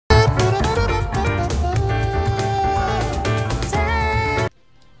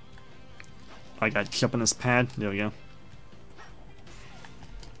I got to jump on this pad. There we go.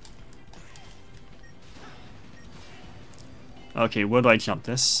 Okay, where do I jump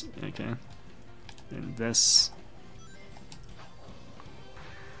this? Okay. And this.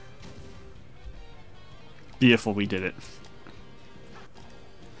 Beautiful, we did it.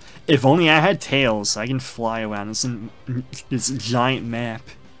 If only I had tails, I can fly around this giant map.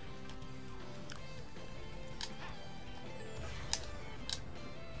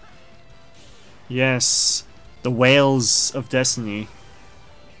 Yes, the whales of destiny.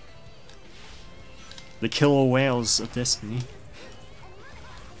 The killer whales of destiny.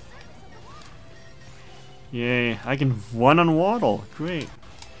 Yay, I can run on water. Great.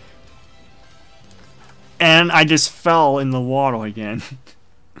 And I just fell in the water again.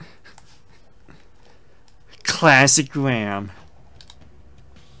 Classic Ram.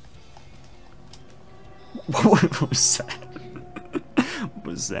 What was that? What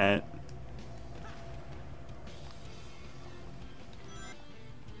was that?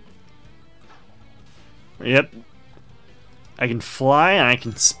 Yep. I can fly and I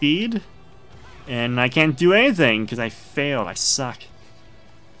can speed. And I can't do anything because I failed. I suck.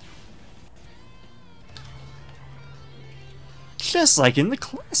 Just like in the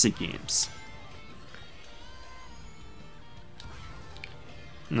classic games.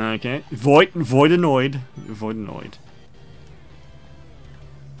 Okay. Voidanoid. Voidanoid.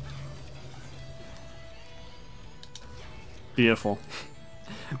 Beautiful.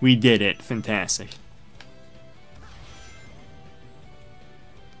 We did it. Fantastic.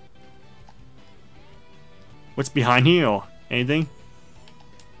 What's behind here? Anything?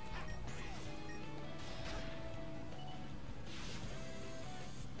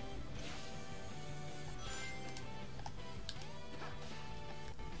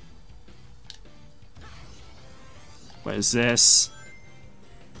 What is this?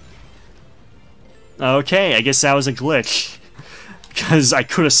 Okay, I guess that was a glitch. Because I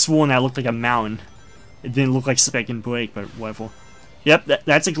could have sworn that looked like a mountain. It didn't look like Spec and Break, but whatever. Yep,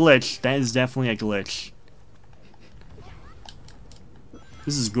 that's a glitch. That is definitely a glitch.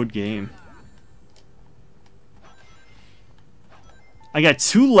 This is a good game. I got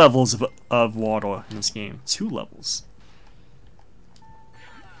 2 levels of water in this game. 2 levels.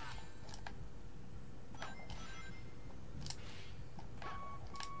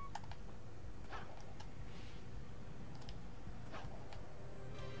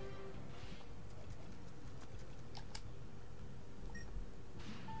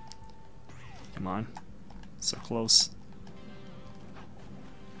 Come on. So close.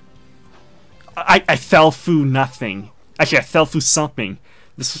 I fell through nothing. Actually, I fell through something.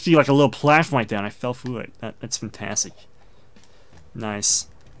 This supposed to be like a little platform right there, and I fell through it. That's fantastic. Nice.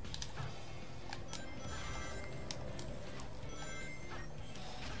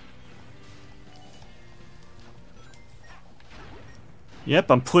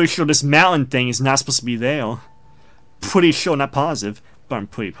 Yep, I'm pretty sure this mountain thing is not supposed to be there. Pretty sure, not positive, but I'm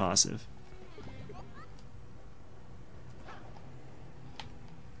pretty positive.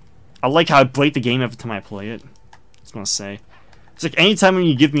 I like how I break the game every time I play it. I was gonna say. It's like anytime when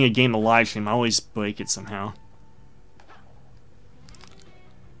you give me a game to live stream, I always break it somehow.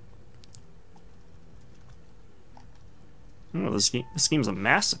 Oh, this game's a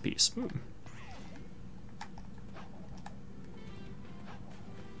masterpiece.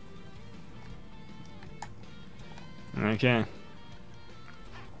 Okay.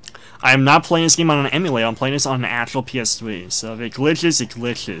 I am not playing this game on an emulator, I'm playing this on an actual PS3. So if it glitches, it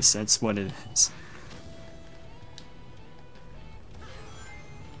glitches. That's what it is.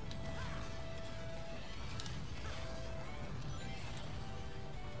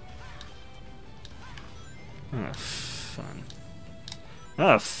 Oh, fun.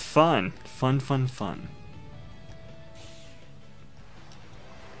 Oh, fun. Fun, fun, fun.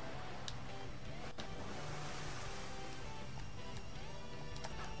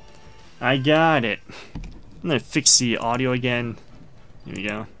 I got it. I'm gonna fix the audio again. Here we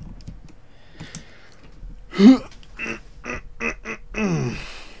go.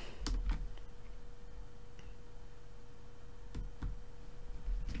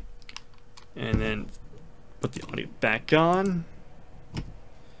 And then put the audio back on.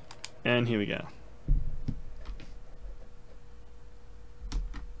 And here we go.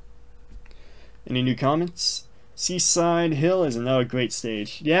 Any new comments? Seaside Hill is another great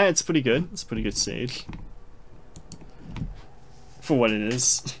stage. Yeah, it's pretty good. It's a pretty good stage. For what it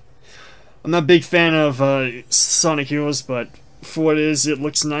is. I'm not a big fan of Sonic Heroes, but for what it is, it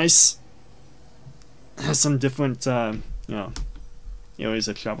looks nice. It has some different, you know, areas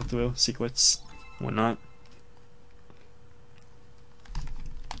that travel through, secrets, whatnot.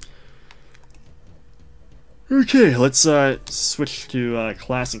 Okay, let's switch to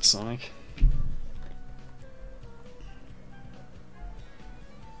Classic Sonic.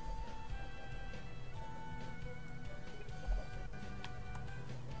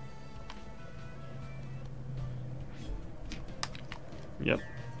 Yep,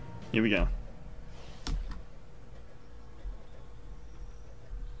 here we go.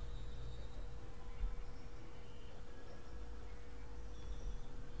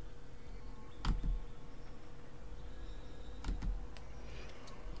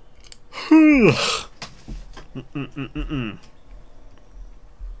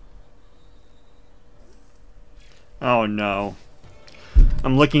 Oh no.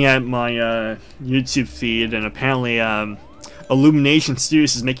 I'm looking at my YouTube feed, and apparently Illumination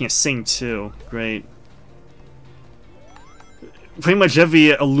Studios is making a Sing 2. Great. Pretty much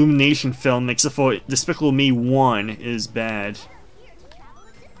every Illumination film except for Despicable Me 1 is bad.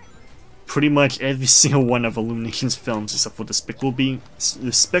 Pretty much every single one of Illumination's films except for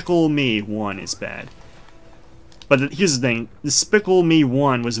Despicable Me 1 is bad. But here's the thing, Despicable Me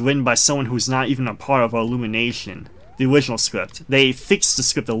 1 was written by someone who's not even a part of Illumination, the original script. They fixed the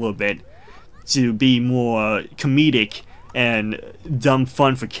script a little bit to be more comedic and dumb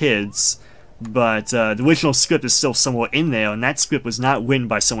fun for kids, but the original script is still somewhere in there, and that script was not written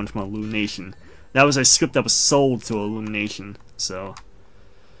by someone from Illumination. That was a script that was sold to Illumination, so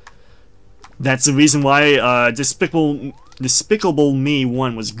that's the reason why Despicable Me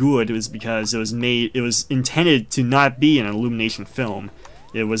 1 was good. It was because it was intended to not be an Illumination film.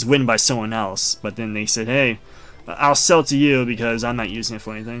 It was written by someone else, but then they said, hey, I'll sell it to you because I'm not using it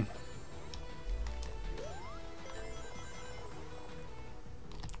for anything.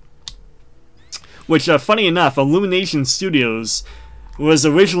 Which, funny enough, Illumination Studios was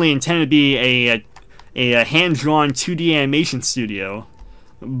originally intended to be a hand-drawn 2D animation studio,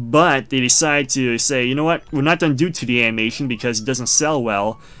 but they decided to say, you know what, we're not going to do 2D animation because it doesn't sell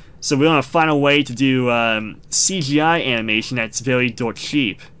well, so we're going to find a way to do CGI animation that's very dirt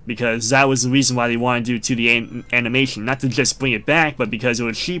cheap, because that was the reason why they wanted to do 2D animation, not to just bring it back, but because it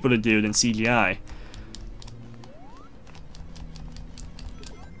was cheaper to do than CGI.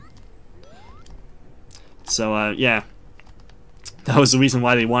 So, yeah. That was the reason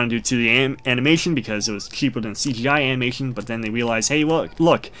why they wanted to do 2D animation, because it was cheaper than CGI animation, but then they realized, hey,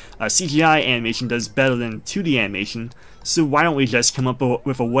 look, CGI animation does better than 2D animation, so why don't we just come up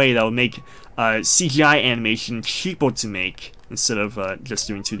with a way that will make CGI animation cheaper to make, instead of just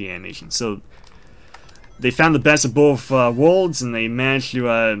doing 2D animation. So, they found the best of both worlds, and they managed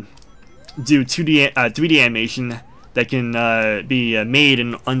to do 3D animation that can be made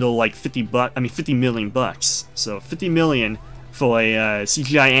in under like 50 million bucks. So 50 million for a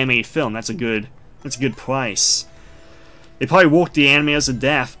CGI animated film, that's a good price. They probably worked the animators to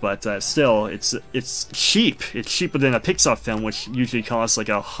death, but still, it's cheap. It's cheaper than a Pixar film, which usually costs like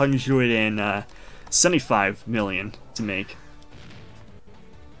 175 million to make.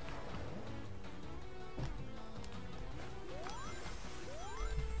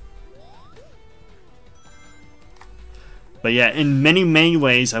 But yeah, in many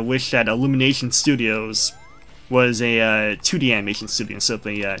ways, I wish that Illumination Studios was a 2D animation studio instead of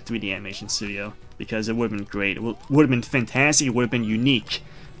a 3D animation studio, because it would have been great. It would have been fantastic. It would have been unique.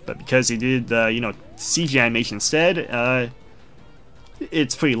 But because they did, CG animation instead,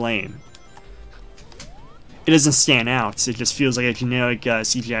 it's pretty lame. It doesn't stand out. It just feels like a generic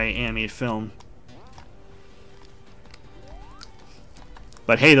CGI animated film.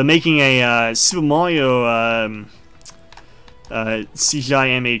 But hey, they're making a Super Mario CGI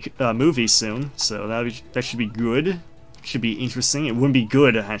animated movie soon, so that should be good. Should be interesting. It wouldn't be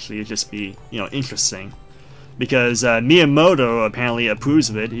good, actually. It'd just be, interesting, because Miyamoto apparently approves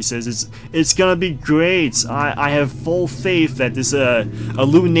of it. He says it's gonna be great. I have full faith that this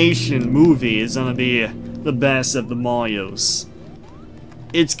Illumination movie is gonna be the best of the Marios.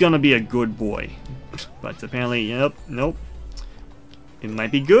 It's gonna be a good boy. But apparently, nope. It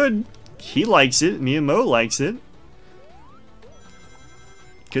might be good. He likes it. Miyamoto likes it.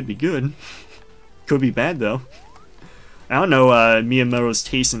 Could be good. Could be bad, though. I don't know Miyamoto's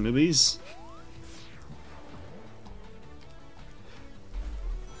taste in movies.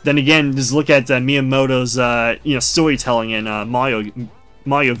 Then again, just look at Miyamoto's storytelling in Mario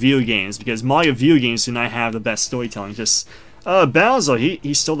video games, because Mario video games do not have the best storytelling. Just Bowser,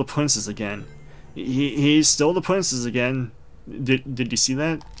 he stole the princess again. He stole the princess again. Did you see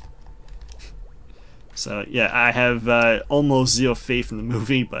that? So yeah, I have almost zero faith in the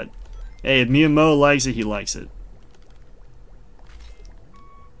movie, but hey, if Miyamoto likes it, he likes it.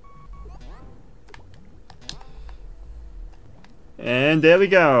 And there we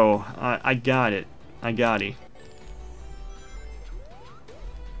go. I got it. I got it.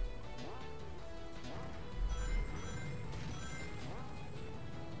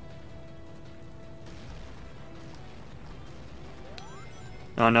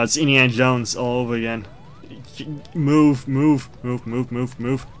 Oh no, it's Indiana Jones all over again. Move, move, move, move, move,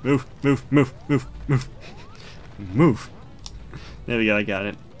 move, move, move, move, move, move, move. There we go, I got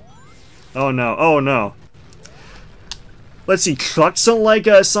it. Oh no, oh no. Let's see, trucks don't like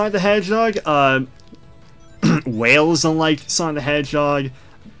Sonic the Hedgehog. Whales don't like Sonic the Hedgehog.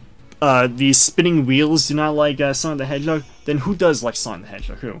 These spinning wheels do not like Sonic the Hedgehog. Then who does like Sonic the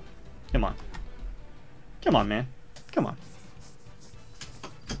Hedgehog? Who? Come on. Come on, man. Come on.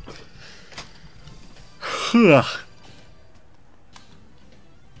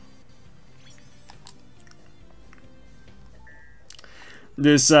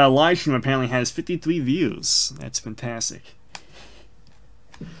 This live stream apparently has 53 views. That's fantastic.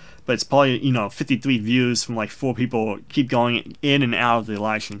 But it's probably, you know, 53 views from like 4 people keep going in and out of the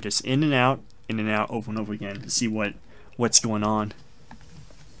live stream. Just in and out, over and over again to see what's going on.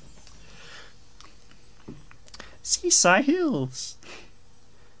 Seaside Hills.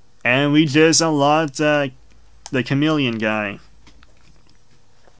 And we just unlocked the chameleon guy.